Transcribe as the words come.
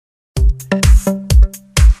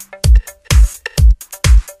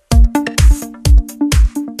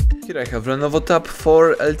Here I have LENOVO Tab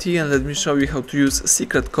for LTE, and let me show you how to use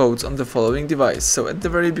secret codes on the following device. So at the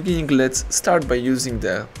very beginning, let's start by using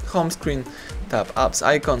the home screen, tap apps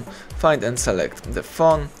icon, find and select the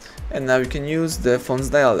phone, and now you can use the phone's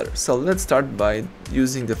dialer. So let's start by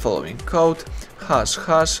using the following code, hash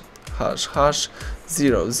 0000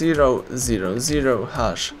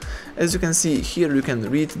 hash. As you can see here, you can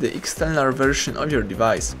read the external version of your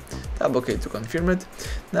device. Tap OK to confirm it.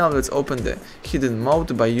 Now let's open the hidden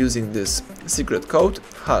mode by using this secret code,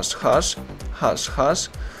 hash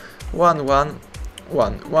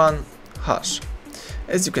 1111 hash.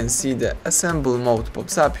 As you can see, the assemble mode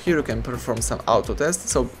pops up. Here you can perform some auto tests,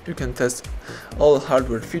 so you can test all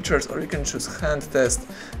hardware features, or you can choose hand test,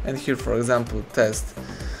 and here for example test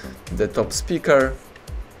the top speaker.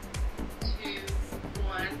 2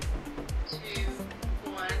 1 2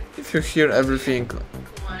 1. If you hear everything, 1,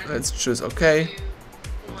 let's choose OK.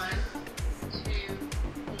 2 1 2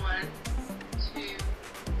 1 2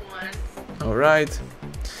 1. Alright.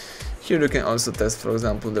 Here you can also test, for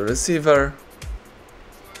example, the receiver.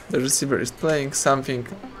 The receiver is playing something.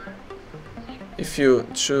 If you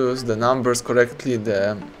choose the numbers correctly,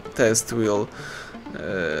 the test will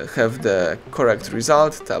have the correct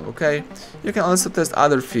result. Tap OK. You can also test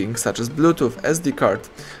other things such as Bluetooth, SD card,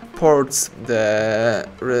 ports, the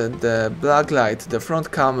black light, the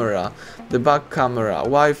front camera, the back camera,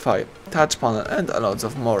 Wi-Fi, touch panel, and a lot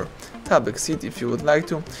of more. Tap Exit if you would like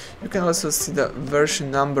to. You can also see the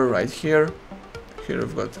version number right here. Here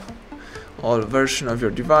we've got all version of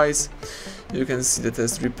your device. You can see the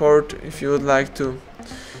test report if you would like to.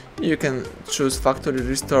 You can choose factory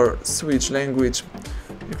restore, switch language.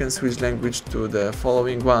 You can switch language to the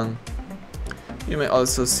following one. You may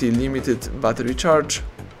also see limited battery charge.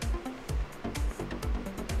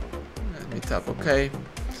 Let me tap OK.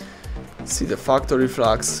 See the factory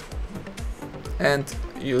flags and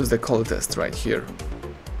use the call test right here.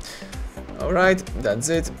 Alright, that's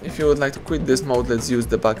it. If you would like to quit this mode, let's use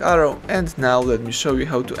the back arrow. And now let me show you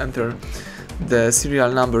how to enter the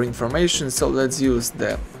serial number information. So let's use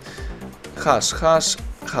the hash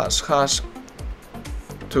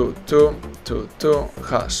 2222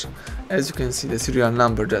 hash. As you can see, the serial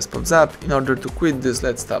number just pops up. In order to quit this,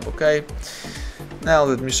 let's tap OK. Now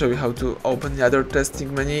let me show you how to open the other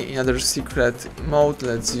testing menu in other secret mode.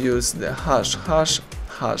 Let's use the hash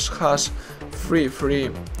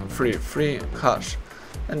 3333 hash,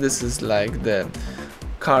 and this is like the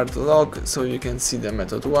card log, so you can see the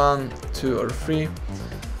method 1, 2 or 3.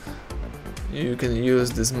 You can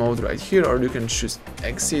use this mode right here, or you can choose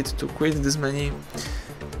exit to quit this menu.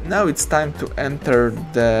 Now it's time to enter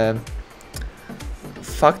the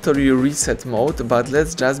factory reset mode, but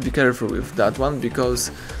let's just be careful with that one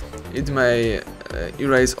because it may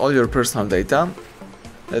erase all your personal data.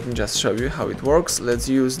 Let me just show you how it works. Let's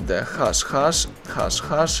use the hash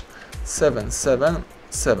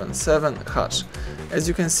 7777 hash. As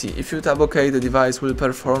you can see, if you tap OK, the device will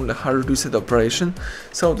perform the hard reset operation,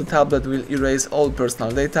 so the tablet will erase all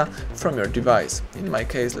personal data from your device. In my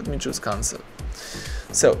case, let me choose cancel.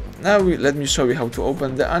 So now let me show you how to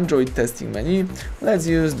open the Android testing menu. Let's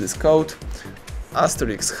use this code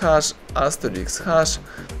asterisk hash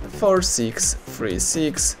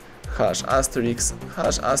 4636 hash asterisk.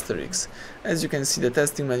 As you can see, the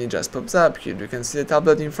testing menu just pops up. Here you can see the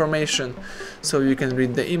tablet information, so you can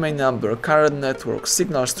read the email number, current network,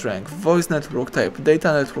 signal strength, voice network type,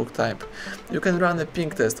 data network type. You can run a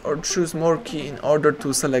ping test or choose more key in order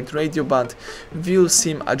to select radio band, view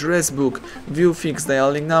SIM address book, view fixed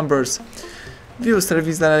dialing numbers, view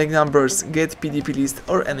service dialing numbers, get PDP list,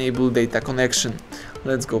 or enable data connection.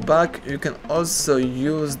 Let's go back. You can also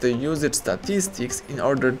use the usage statistics in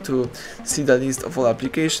order to see the list of all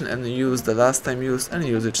applications and use the last time used and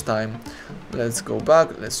usage time. Let's go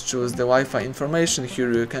back. Let's choose the Wi-Fi information.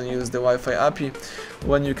 Here you can use the Wi-Fi API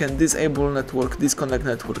when you can disable network, disconnect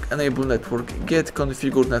network, enable network, get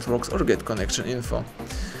configured networks, or get connection info.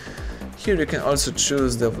 Here you can also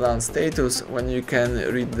choose the VLAN status when you can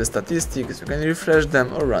read the statistics, you can refresh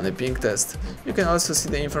them or run a ping test. You can also see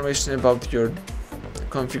the information about your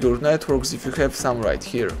configured networks if you have some right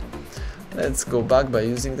here. Let's go back by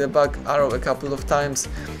using the back arrow a couple of times.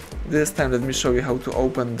 This time let me show you how to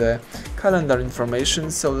open the calendar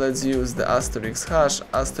information. So let's use the asterisk hash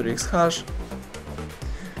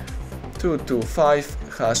 225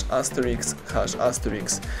 hash asterisk,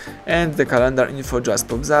 and the calendar info just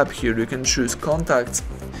pops up. Here you can choose contacts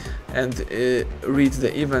and read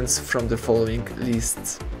the events from the following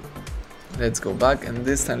lists. Let's go back, and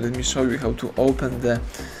this time let me show you how to open the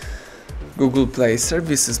Google Play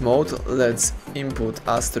Services mode. Let's input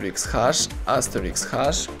asterisk hash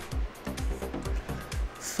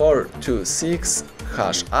 426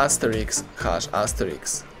 hash asterisk hash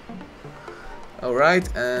asterisk. Alright,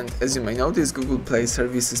 and as you may notice, Google Play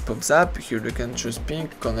Services pops up. Here you can choose ping,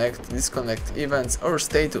 connect, disconnect, events or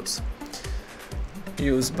status.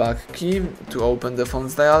 Use back key to open the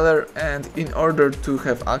phone's dialer, and in order to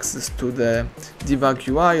have access to the debug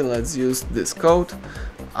UI, let's use this code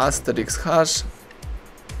asterisk hash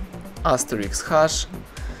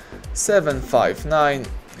 759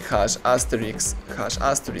 hash asterisk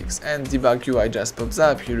and debug UI just pops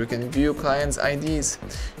up. Here you can view clients IDs,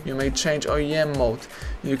 you may change OEM mode,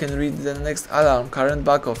 you can read the next alarm, current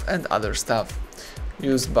backoff and other stuff.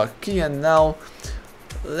 Use back key, and now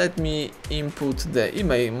let me input the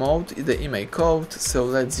email mode, the email code. So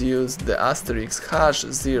let's use the asterisk hash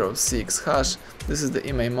 06 hash. This is the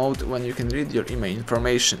email mode when you can read your email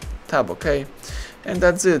information. Tab OK. And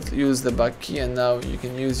that's it. Use the back key, and now you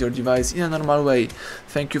can use your device in a normal way.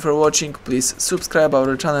 Thank you for watching. Please subscribe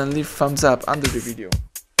our channel and leave thumbs up under the video.